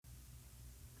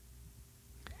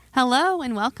Hello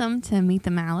and welcome to Meet the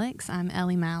Maliks. I'm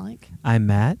Ellie Malik. I'm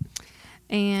Matt.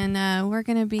 And we're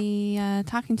going to be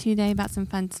talking to you today about some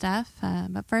fun stuff.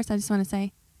 But first, I just want to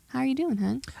say, how are you doing,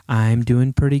 hon? I'm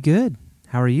doing pretty good.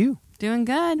 How are you? Doing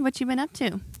good. What you been up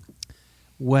to?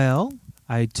 Well,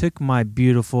 I took my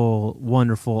beautiful,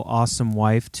 wonderful, awesome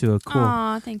wife to a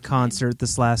cool concert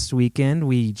this last weekend.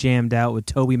 We jammed out with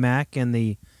Toby Mac and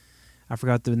I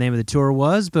forgot what the name of the tour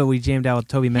was, but we jammed out with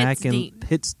Toby Mac and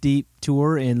Hits Deep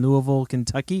tour in Louisville,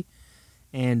 Kentucky.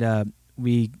 And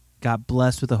we got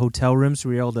blessed with a hotel room, so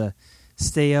we were able to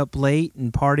stay up late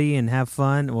and party and have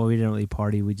fun. Well, we didn't really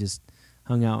party. We just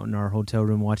hung out in our hotel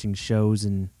room watching shows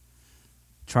and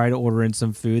tried to order in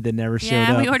some food that never showed up.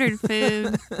 Yeah, we ordered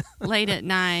food late at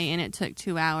night, and it took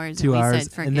 2 hours. 2 hours, we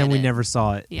said, forget and then we it. never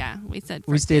saw it. Yeah, we said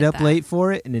we stayed up that. late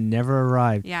for it, and it never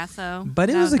arrived. Yeah, so but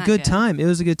it was a good time. It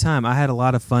was a good time. I had a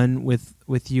lot of fun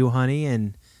with you, honey,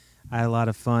 and I had a lot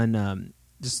of fun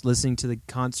just listening to the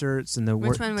concerts and the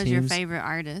Which one was your teams. favorite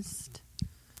artist?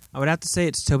 I would have to say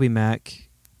it's Toby Mac,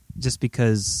 just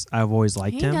because I've always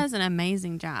liked him. He does an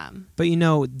amazing job. But you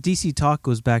know, DC Talk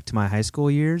goes back to my high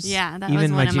school years. Yeah, that even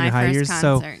was one of junior my high first years.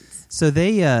 concerts. So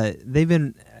they've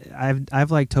been. I've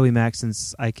liked Toby Mac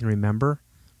since I can remember,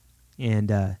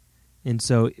 and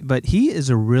so but he is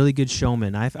a really good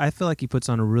showman. I feel like he puts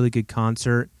on a really good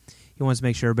concert. He wants to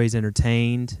make sure everybody's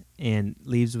entertained and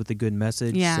leaves with a good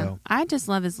message. Yeah, so. I just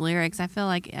love his lyrics. I feel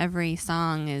like every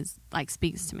song is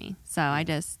speaks to me. So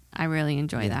I really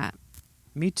enjoy that.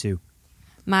 Me too.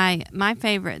 My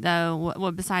favorite though,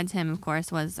 well besides him of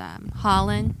course, was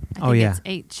Holland. I think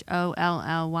it's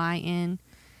Hollyn.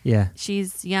 Yeah.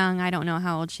 She's young. I don't know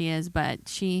how old she is, but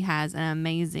she has an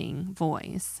amazing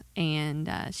voice,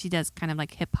 and she does kind of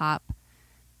like hip hop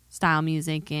style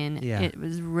music, and it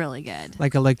was really good.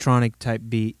 Like electronic type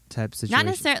beat type situation. Not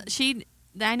necessarily.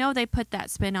 I know they put that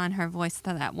spin on her voice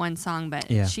to that one song, but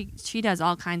she does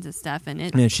all kinds of stuff,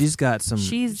 and she's got some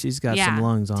some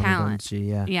lungs on talent. her,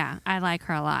 doesn't she? Yeah, I like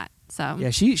her a lot. So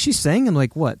she sang in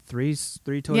like what three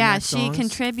Toby Mac songs? She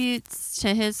contributes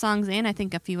to his songs and I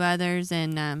think a few others,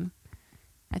 and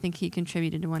I think he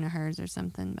contributed to one of hers or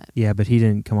something. But he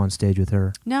didn't come on stage with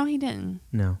her. No, he didn't.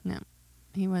 No,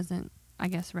 he wasn't. I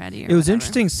guess ready. It was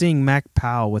interesting seeing Mac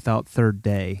Powell without Third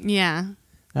Day. Yeah.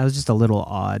 That was just a little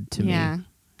odd to me. Yeah,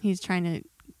 he's trying to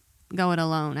go it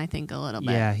alone, I think, a little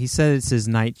bit. Yeah, he said it's his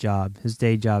night job. His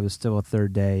day job is still a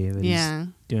Third Day. But he's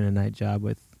doing a night job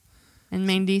with... And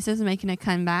Mandisa's making a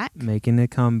comeback.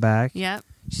 Yep.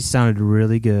 She sounded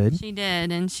really good. She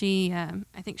did, and she,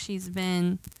 I think she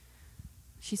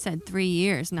said 3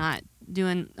 years not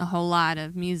doing a whole lot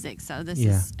of music, so this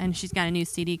is... And she's got a new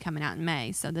CD coming out in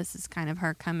May, so this is kind of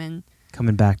her coming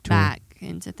back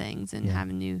into things and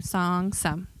having new songs,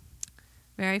 so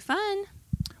very fun.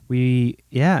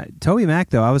 Toby Mac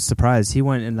though, I was surprised. He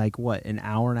went in like what, an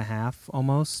hour and a half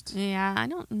almost? Yeah, I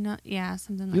don't know. Yeah,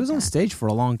 something like that. He was on stage for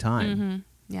a long time. Mm-hmm.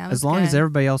 Yeah, as long as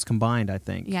everybody else combined, I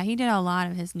think. Yeah, he did a lot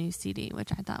of his new CD,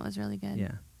 which I thought was really good.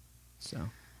 Yeah. So.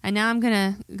 And now I'm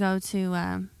gonna go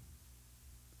to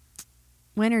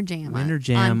Winter Jam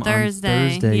on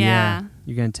Thursday. Yeah.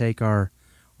 You're gonna take our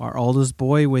oldest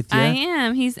boy with you. I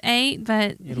am. He's 8,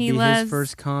 but he loves his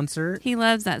first concert. He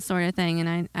loves that sort of thing,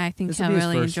 and I think he'll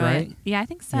really enjoy it. Yeah, I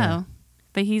think so. Yeah.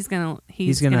 But he's gonna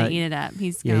eat it up.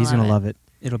 He's gonna love it.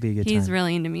 It'll be a good time. He's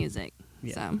really into music.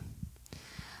 Yeah. So,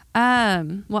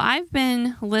 well, I've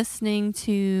been listening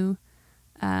to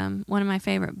one of my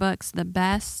favorite books, The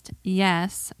Best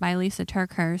Yes by Lisa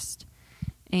TerKeurst,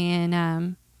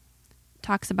 and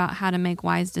talks about how to make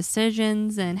wise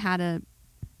decisions and how to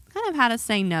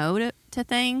say no to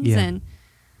things. Yeah. And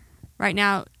right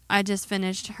now I just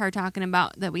finished her talking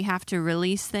about that we have to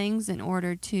release things in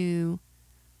order to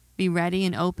be ready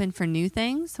and open for new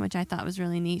things, which I thought was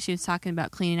really neat. She was talking about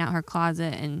cleaning out her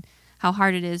closet and how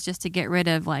hard it is just to get rid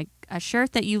of like a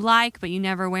shirt that you like but you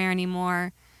never wear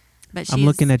anymore. But I'm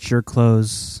looking at your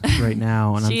clothes right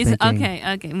now and I'm thinking,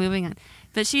 okay, moving on.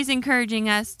 But she's encouraging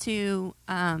us to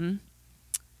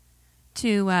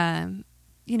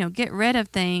get rid of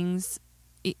things,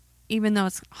 even though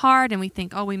it's hard and we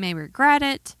think, we may regret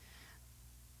it.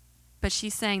 But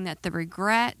she's saying that the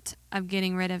regret of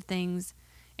getting rid of things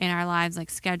in our lives, like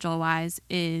schedule-wise,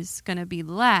 is going to be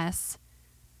less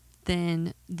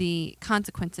than the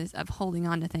consequences of holding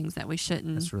on to things that we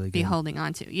shouldn't be holding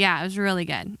on to. Yeah, it was really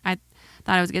good. I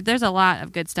thought it was good. There's a lot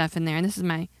of good stuff in there, and this is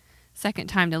my second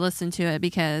time to listen to it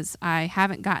because I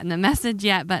haven't gotten the message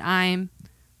yet, but I'm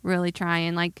really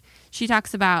trying. Like, she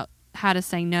talks about how to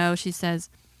say no. She says,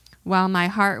 while my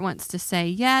heart wants to say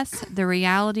yes, the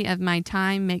reality of my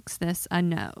time makes this a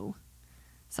no.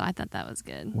 So I thought that was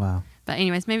good. Wow. But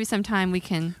anyways, maybe sometime we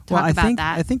can talk about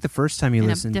that. I think the first time you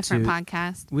listened to a different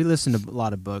podcast. We listened to a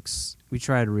lot of books. We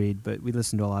try to read, but we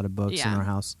listened to a lot of books in our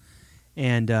house.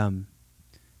 And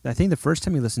I think the first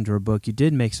time you listened to a book, you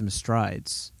did make some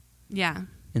strides. Yeah.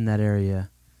 In that area.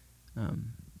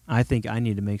 I think I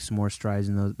need to make some more strides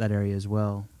in that area as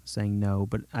well, saying no.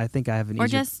 But I think I have an Or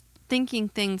just thinking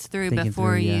things through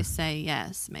before you say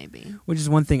yes, maybe. Which is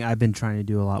one thing I've been trying to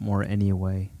do a lot more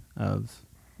anyway, of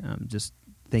just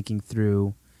thinking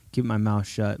through, keeping my mouth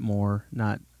shut more,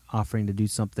 not offering to do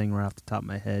something right off the top of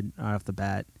my head, right off the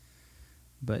bat.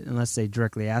 But unless they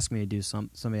directly ask me to do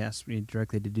somebody asks me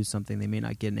directly to do something, they may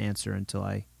not get an answer until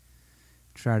I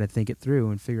try to think it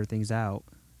through and figure things out.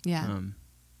 Yeah.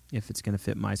 If it's going to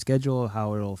fit my schedule,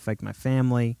 how it'll affect my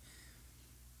family.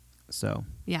 So.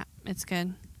 Yeah, it's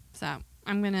good. So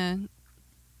I'm going to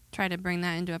try to bring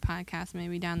that into a podcast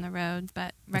maybe down the road,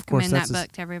 but recommend that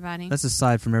book to everybody. That's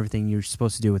aside from everything you're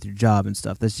supposed to do with your job and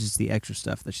stuff. That's just the extra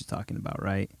stuff that she's talking about,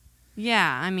 right?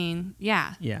 Yeah, I mean,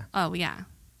 yeah. Yeah. Oh, yeah.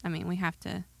 I mean, we have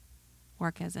to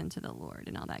work as into the Lord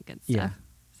and all that good stuff. Yeah.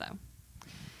 So.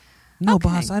 No,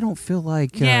 boss, I don't feel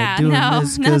like doing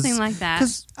this. Nothing like that.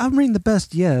 Because I'm reading the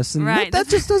best yes, and right. that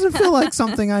just doesn't feel like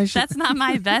something I should. That's not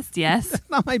my best yes. That's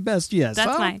not my best yes.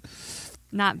 That's my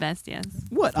not best yes.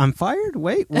 What? I'm fired?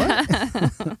 Wait, what?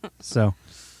 So.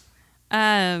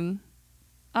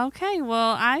 Okay,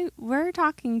 well, we're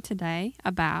talking today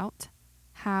about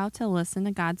how to listen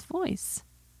to God's voice.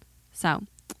 So.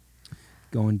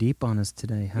 Going deep on us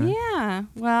today, huh? Yeah.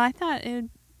 Well, I thought it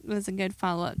was a good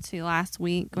follow-up to last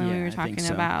week when we were talking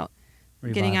about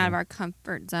getting out of our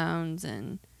comfort zones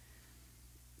and,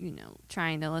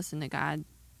 trying to listen to God.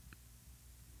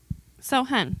 So,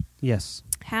 hun. Yes.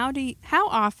 How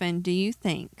often do you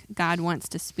think God wants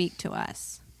to speak to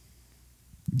us?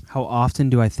 How often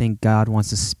do I think God wants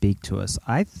to speak to us?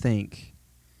 I think,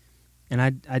 and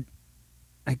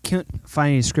I can't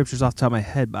find any scriptures off the top of my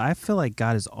head, but I feel like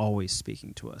God is always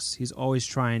speaking to us. He's always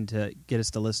trying to get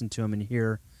us to listen to Him and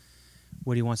hear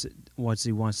what He wants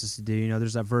us to do.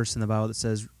 There's that verse in the Bible that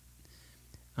says,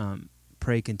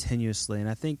 "Pray continuously," and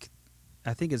I think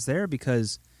it's there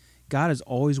because God is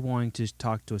always wanting to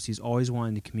talk to us. He's always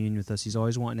wanting to commune with us. He's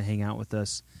always wanting to hang out with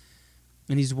us,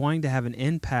 and He's wanting to have an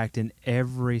impact in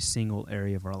every single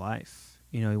area of our life.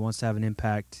 He wants to have an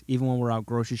impact even when we're out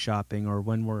grocery shopping or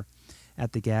when we're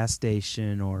at the gas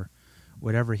station or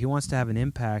whatever. He wants to have an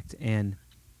impact, and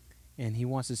He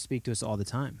wants to speak to us all the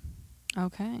time.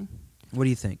 Okay. What do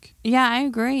you think? Yeah, I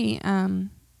agree.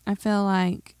 I feel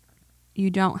like you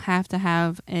don't have to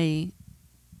have a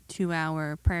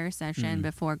 2-hour prayer session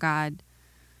before God.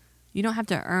 You don't have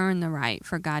to earn the right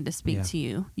for God to speak to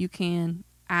you. You can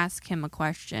ask Him a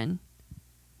question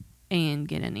and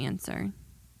get an answer.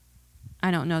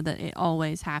 I don't know that it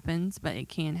always happens, but it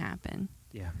can happen.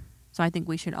 Yeah. So I think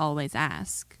we should always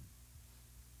ask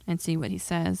and see what He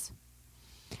says.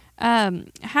 How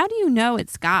do you know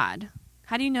it's God?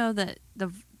 How do you know that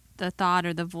the thought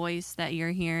or the voice that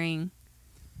you're hearing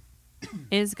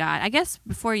is God? I guess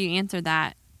before you answer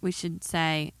that, we should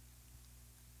say,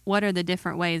 what are the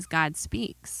different ways God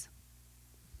speaks?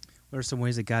 What are some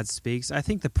ways that God speaks? I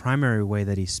think the primary way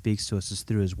that He speaks to us is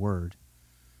through His Word.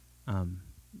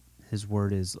 His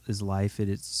Word is life.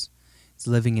 It's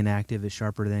living and active. It's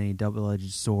sharper than any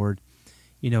double-edged sword.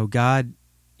 God,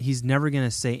 He's never going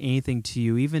to say anything to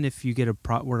you, even if you get a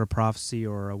word of prophecy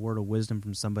or a word of wisdom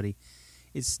from somebody.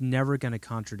 It's never going to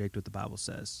contradict what the Bible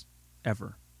says,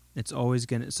 ever. It's always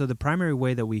going to. So the primary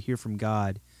way that we hear from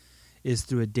God is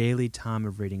through a daily time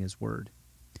of reading His Word.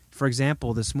 For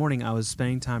example, this morning I was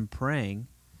spending time praying,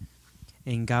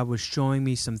 and God was showing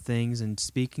me some things and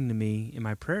speaking to me in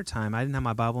my prayer time. I didn't have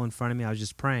my Bible in front of me. I was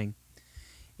just praying.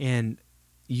 And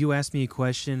you asked me a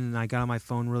question, and I got on my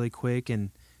phone really quick,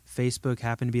 and Facebook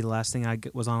happened to be the last thing I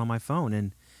was on my phone.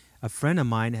 And a friend of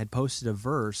mine had posted a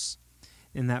verse,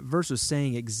 and that verse was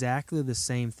saying exactly the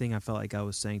same thing I felt like God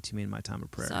was saying to me in my time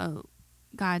of prayer. So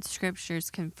God's scriptures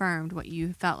confirmed what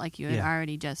you felt like you had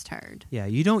already just heard. Yeah,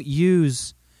 you don't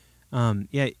use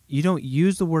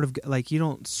the word of God, like you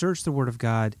don't search the word of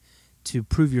God to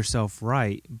prove yourself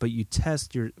right, but you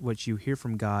test what you hear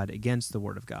from God against the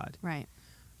word of God. Right.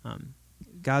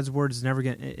 God's word is never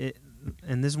going to,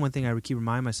 and this is one thing I would keep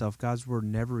reminding myself, God's word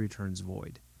never returns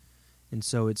void. And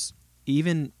so it's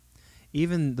even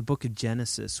the book of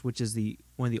Genesis, which is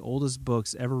one of the oldest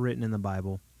books ever written in the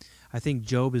Bible. I think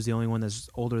Job is the only one that's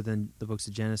older than the books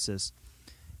of Genesis.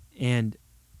 And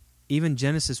even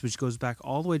Genesis, which goes back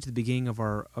all the way to the beginning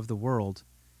of the world,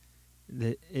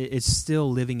 it's still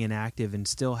living and active and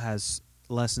still has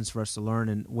lessons for us to learn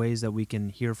and ways that we can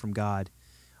hear from God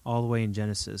all the way in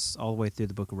Genesis, all the way through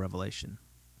the book of Revelation.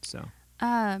 So,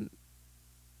 I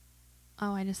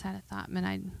just had a thought, but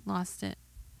I lost it.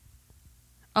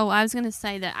 Oh, I was going to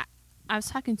say that I was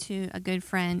talking to a good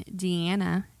friend,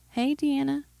 Deanna. Hey,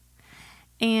 Deanna.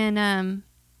 And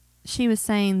she was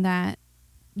saying that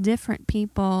different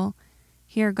people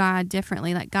hear God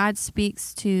differently. Like, God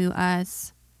speaks to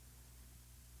us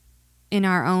in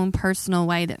our own personal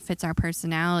way that fits our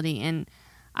personality. And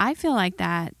I feel like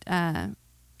that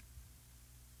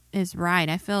is right.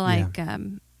 I feel like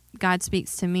God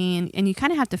speaks to me, and you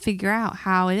kind of have to figure out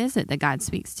how it is that God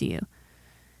speaks to you.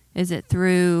 Is it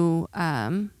through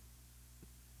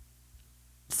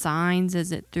signs?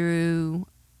 Is it through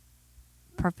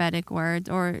prophetic words?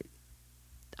 Or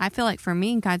I feel like for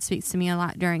me, God speaks to me a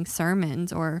lot during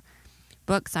sermons or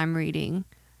books I'm reading,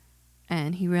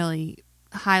 and he really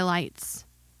highlights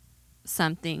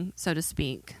something, so to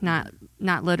speak, not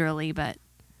literally, but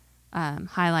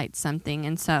highlights something.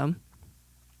 And so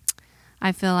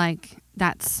I feel like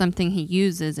that's something he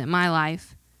uses in my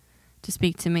life to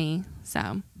speak to me.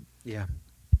 So yeah.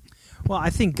 Well,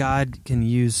 I think God can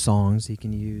use songs. He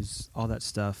can use all that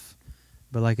stuff.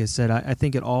 But like I said, I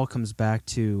think it all comes back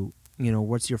to,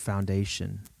 what's your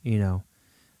foundation?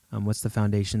 What's the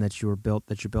foundation that you're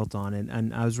built on?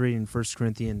 And I was reading 1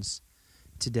 Corinthians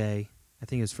today. I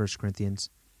think it was 1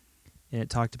 Corinthians. And it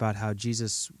talked about how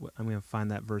Jesus, I'm going to find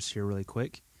that verse here really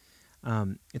quick.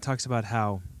 It talks about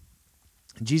how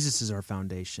Jesus is our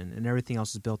foundation and everything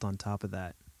else is built on top of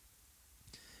that.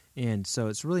 And so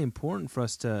it's really important for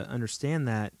us to understand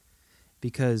that,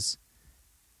 because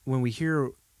when we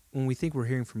think we're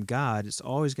hearing from God, it's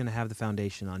always going to have the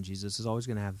foundation on Jesus. It's always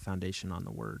going to have the foundation on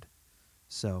the Word.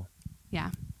 So,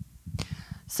 yeah.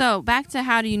 So back to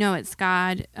how do you know it's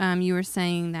God? You were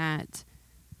saying that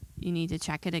you need to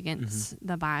check it against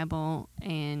the Bible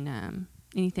and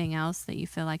anything else that you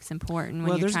feel like is important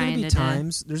when you're trying to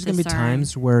discern. There's going to be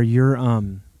times where you're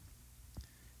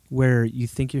where you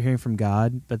think you're hearing from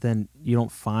God, but then you don't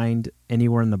find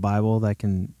anywhere in the Bible that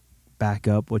can back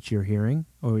up what you're hearing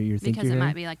or you think you're hearing. Because it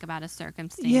might be like about a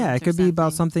circumstance. Yeah, it could be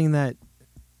about something that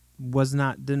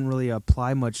didn't really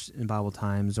apply much in Bible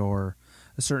times, or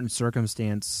a certain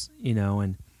circumstance,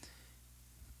 and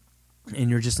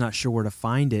you're just not sure where to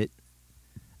find it.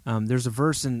 There's a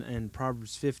verse in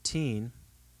Proverbs 15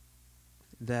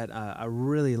 that I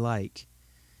really like,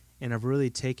 and I've really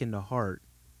taken to heart.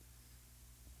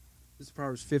 It's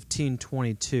Proverbs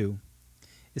 15:22.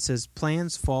 It says,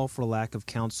 "Plans fall for lack of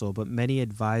counsel, but many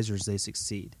advisors they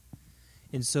succeed."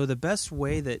 And so the best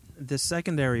way, the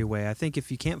secondary way, I think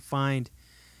if you can't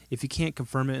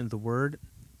confirm it in the Word,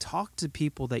 talk to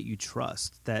people that you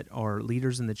trust, that are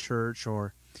leaders in the church,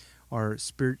 or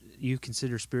you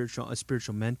consider a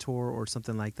spiritual mentor or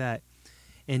something like that,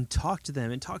 and talk to them,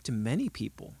 and talk to many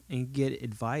people, and get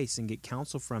advice and get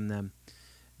counsel from them,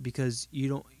 because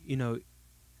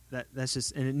that's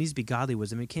just, and it needs to be godly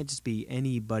wisdom. It can't just be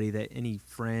any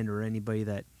friend or anybody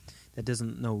that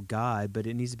doesn't know God, but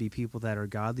it needs to be people that are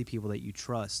godly, people that you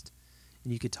trust,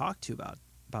 and you could talk to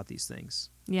about these things.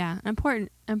 Yeah, important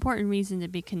reason to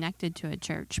be connected to a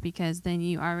church, because then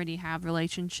you already have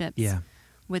relationships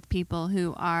with people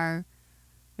who are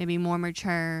maybe more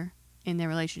mature in their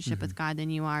relationship with God than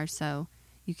you are, so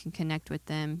you can connect with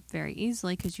them very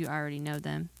easily because you already know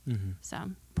them.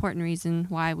 So, important reason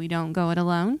why we don't go it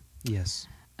alone. Yes.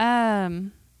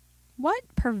 What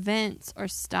prevents or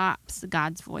stops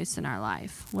God's voice in our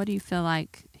life? What do you feel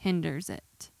like hinders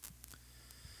it?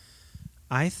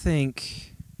 I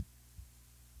think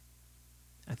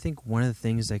one of the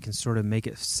things that can sort of make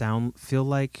it feel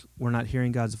like we're not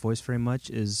hearing God's voice very much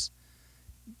is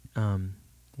one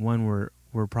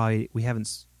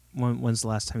when's the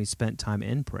last time you spent time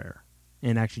in prayer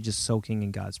and actually just soaking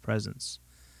in God's presence.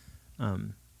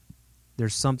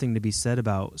 There's something to be said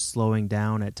about slowing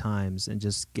down at times and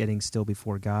just getting still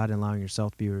before God and allowing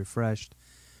yourself to be refreshed.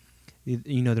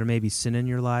 There may be sin in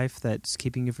your life that's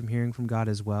keeping you from hearing from God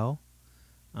as well.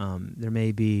 There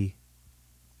may be,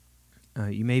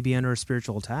 you may be under a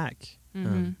spiritual attack.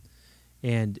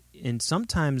 And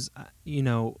sometimes,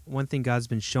 one thing God's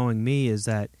been showing me is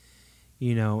that,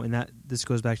 and that this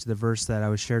goes back to the verse that I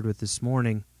was shared with this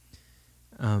morning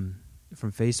from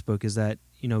Facebook, is that,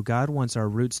 God wants our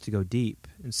roots to go deep.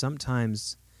 And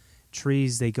sometimes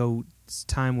trees, they go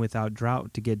time without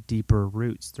drought to get deeper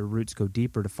roots. Their roots go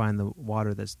deeper to find the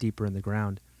water that's deeper in the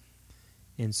ground.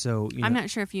 And so, I'm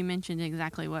not sure if you mentioned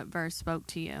exactly what verse spoke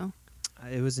to you.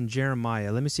 It was in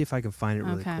Jeremiah. Let me see if I can find it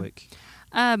really quick.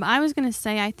 I was going to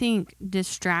say, I think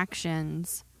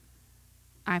distractions,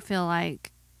 I feel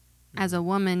like as a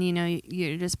woman,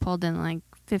 you're just pulled in like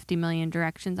 50 million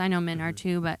directions. I know men are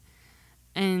too,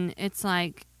 and it's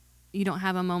like you don't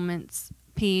have a moment's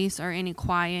peace or any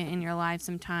quiet in your life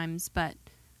sometimes, but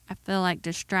I feel like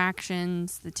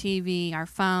distractions, the TV, our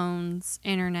phones,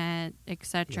 internet,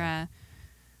 etc.,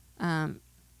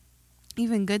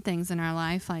 even good things in our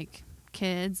life like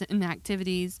kids and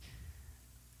activities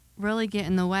really get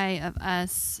in the way of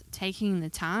us taking the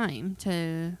time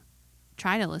to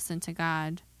try to listen to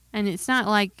God. And it's not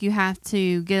like you have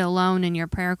to get alone in your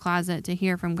prayer closet to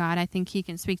hear from God. I think He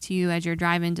can speak to you as you're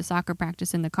driving to soccer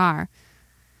practice in the car.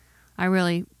 I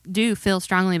really do feel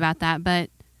strongly about that, but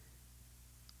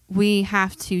we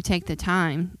have to take the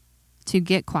time to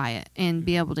get quiet and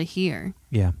be able to hear.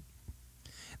 Yeah.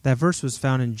 That verse was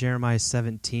found in Jeremiah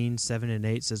 17, 7 and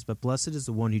 8. It says, "But blessed is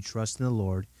the one who trusts in the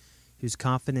Lord, whose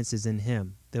confidence is in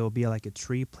Him. They will be like a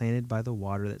tree planted by the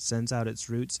water that sends out its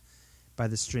roots by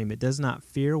the stream. It does not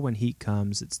fear when heat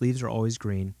comes. Its leaves are always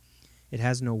green. It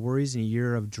has no worries in a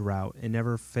year of drought. It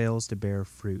never fails to bear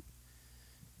fruit."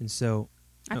 And so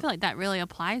I feel like that really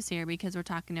applies here because we're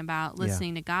talking about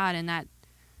listening to God, and that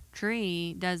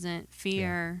tree doesn't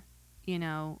fear,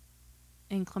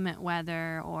 inclement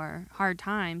weather or hard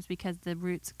times because the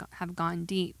roots have gone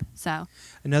deep. So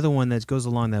another one that goes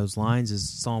along those lines is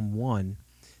Psalm 1.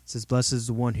 It says, "Blessed is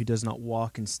the one who does not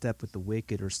walk in step with the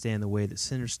wicked or stand in the way that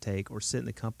sinners take or sit in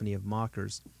the company of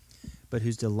mockers, but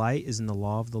whose delight is in the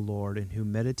law of the Lord and who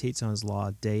meditates on His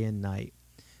law day and night.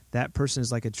 That person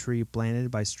is like a tree planted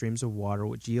by streams of water,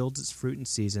 which yields its fruit in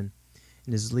season,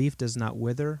 and his leaf does not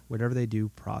wither. Whatever they do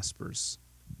prospers."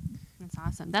 That's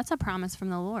awesome. That's a promise from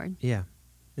the Lord. Yeah.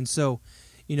 And so,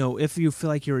 if you feel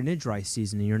like you're in a dry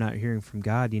season and you're not hearing from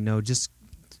God, just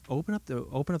open up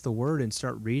the Word and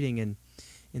start reading and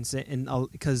say,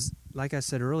 because like I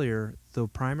said earlier, the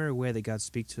primary way that God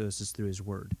speaks to us is through His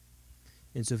Word.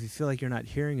 And so if you feel like you're not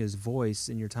hearing His voice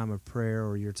in your time of prayer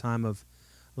or your time of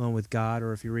alone with God,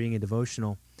 or if you're reading a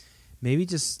devotional, maybe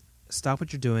just stop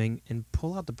what you're doing and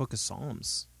pull out the book of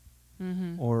Psalms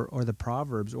or the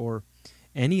Proverbs or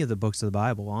any of the books of the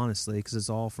Bible, honestly, because it's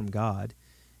all from God,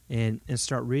 and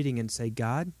start reading and say,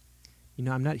 "God,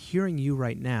 I'm not hearing you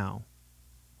right now.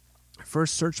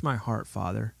 First, search my heart,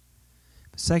 Father.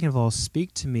 But second of all,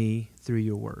 speak to me through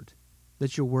your word.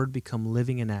 Let your word become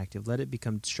living and active. Let it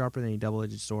become sharper than a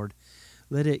double-edged sword.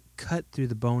 Let it cut through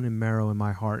the bone and marrow in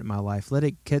my heart and my life. Let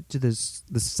it get to the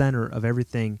center of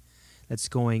everything that's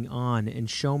going on and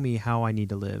show me how I need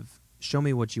to live. Show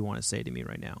me what you want to say to me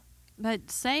right now."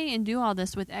 But say and do all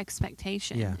this with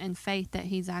expectation and faith that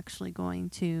He's actually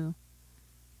going to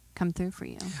come through for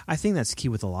you. I think that's key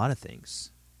with a lot of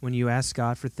things. When you ask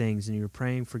God for things and you're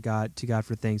praying for God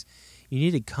for things, you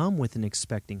need to come with an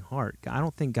expecting heart. I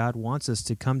don't think God wants us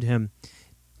to come to Him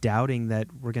doubting that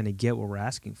we're going to get what we're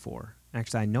asking for.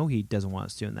 Actually, I know He doesn't want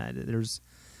us doing that.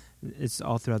 It's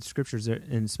all throughout the Scriptures,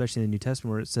 and especially in the New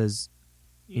Testament, where it says,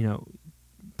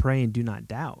 pray and do not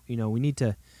doubt. We need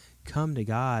to come to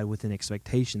God with an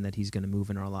expectation that He's going to move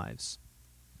in our lives.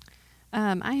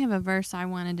 I have a verse I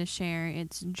wanted to share.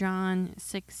 It's John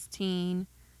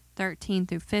 16:13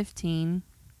 through 15.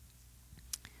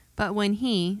 "But when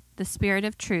He, the Spirit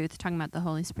of truth," talking about the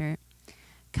Holy Spirit,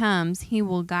 "comes, He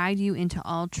will guide you into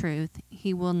all truth.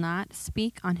 He will not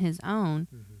speak on His own.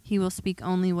 He will speak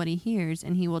only what He hears,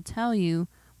 and He will tell you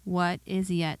what is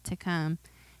yet to come.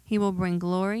 He will bring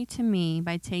glory to me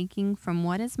by taking from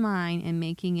what is mine and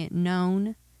making it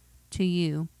known to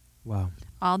you." Wow.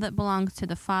 "All that belongs to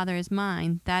the Father is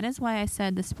mine. That is why I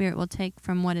said the Spirit will take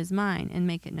from what is mine and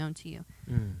make it known to you."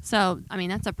 So,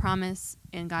 that's a promise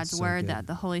in God's Word that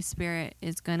the Holy Spirit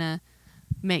is going to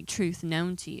make truth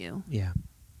known to you. Yeah.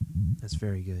 That's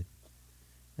very good.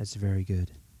 That's very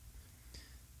good.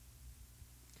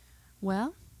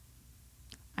 Well,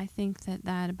 I think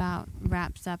that about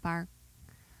wraps up our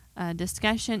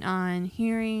discussion on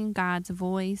hearing God's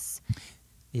voice.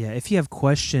 Yeah, if you have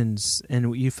questions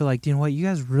and you feel like, you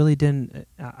guys really didn't,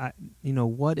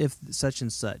 what if such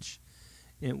and such?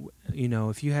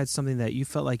 If you had something that you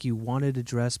felt like you wanted to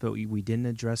address but we didn't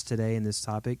address today in this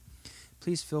topic,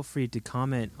 please feel free to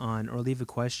comment on or leave a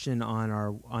question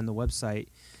on the website,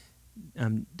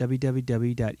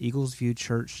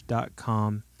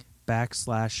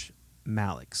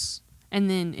 www.eaglesviewchurch.com/Malix. And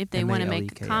then if they want to make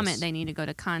a MALEKS. comment, they need to go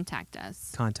to contact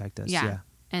us. Contact us, yeah.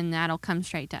 And that'll come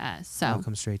straight to us. So that'll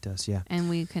come straight to us, yeah. And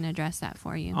we can address that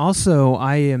for you. Also,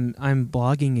 I'm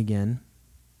blogging again,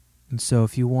 and so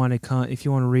if you want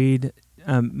to read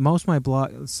most of my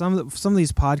blog, some of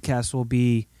these podcasts will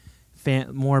be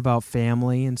more about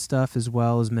family and stuff as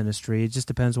well as ministry. It just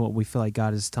depends on what we feel like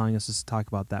God is telling us to talk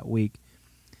about that week.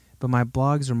 But my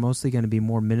blogs are mostly going to be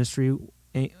more ministry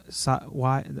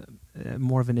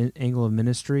more of an angle of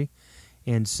ministry.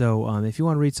 And so if you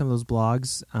want to read some of those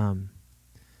blogs,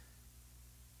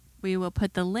 we will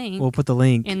put the link. We'll put the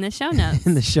link in the show notes.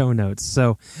 in the show notes.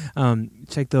 So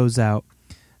check those out.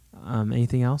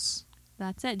 Anything else?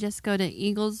 That's it. Just go to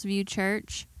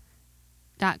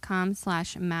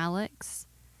eaglesviewchurch.com/Malix,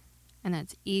 and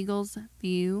that's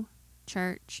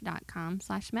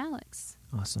eaglesviewchurch.com/Malix.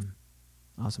 Awesome.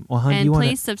 Well, hon, and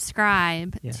please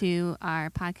subscribe to our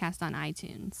podcast on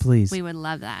iTunes. Please. We would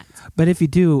love that. But if you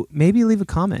do, maybe leave a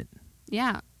comment.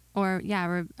 Yeah. Or, a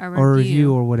review. Or a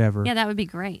review or whatever. Yeah, that would be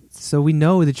great. So we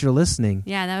know that you're listening.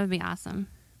 Yeah, that would be awesome.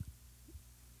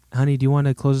 Honey, do you want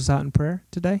to close us out in prayer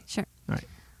today? Sure. All right.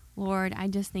 Lord, I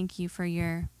just thank you for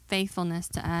your faithfulness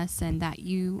to us and that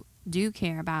you do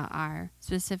care about our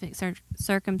specific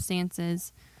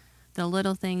circumstances, the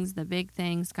little things, the big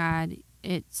things, God.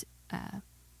 It's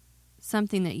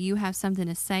something that you have something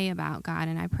to say about, God,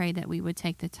 and I pray that we would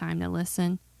take the time to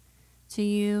listen to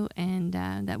you and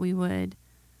that we would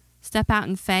step out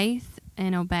in faith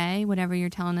and obey whatever you're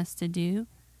telling us to do,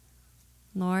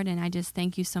 Lord. And I just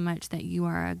thank you so much that you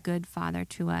are a good Father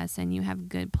to us and you have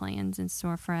good plans in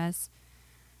store for us.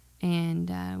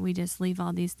 And we just leave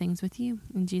all these things with you.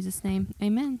 In Jesus' name,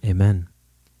 amen. Amen.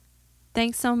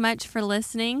 Thanks so much for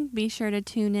listening. Be sure to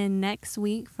tune in next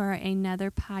week for another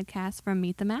podcast from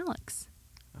Meet the Malix.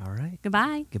 All right.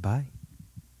 Goodbye. Goodbye.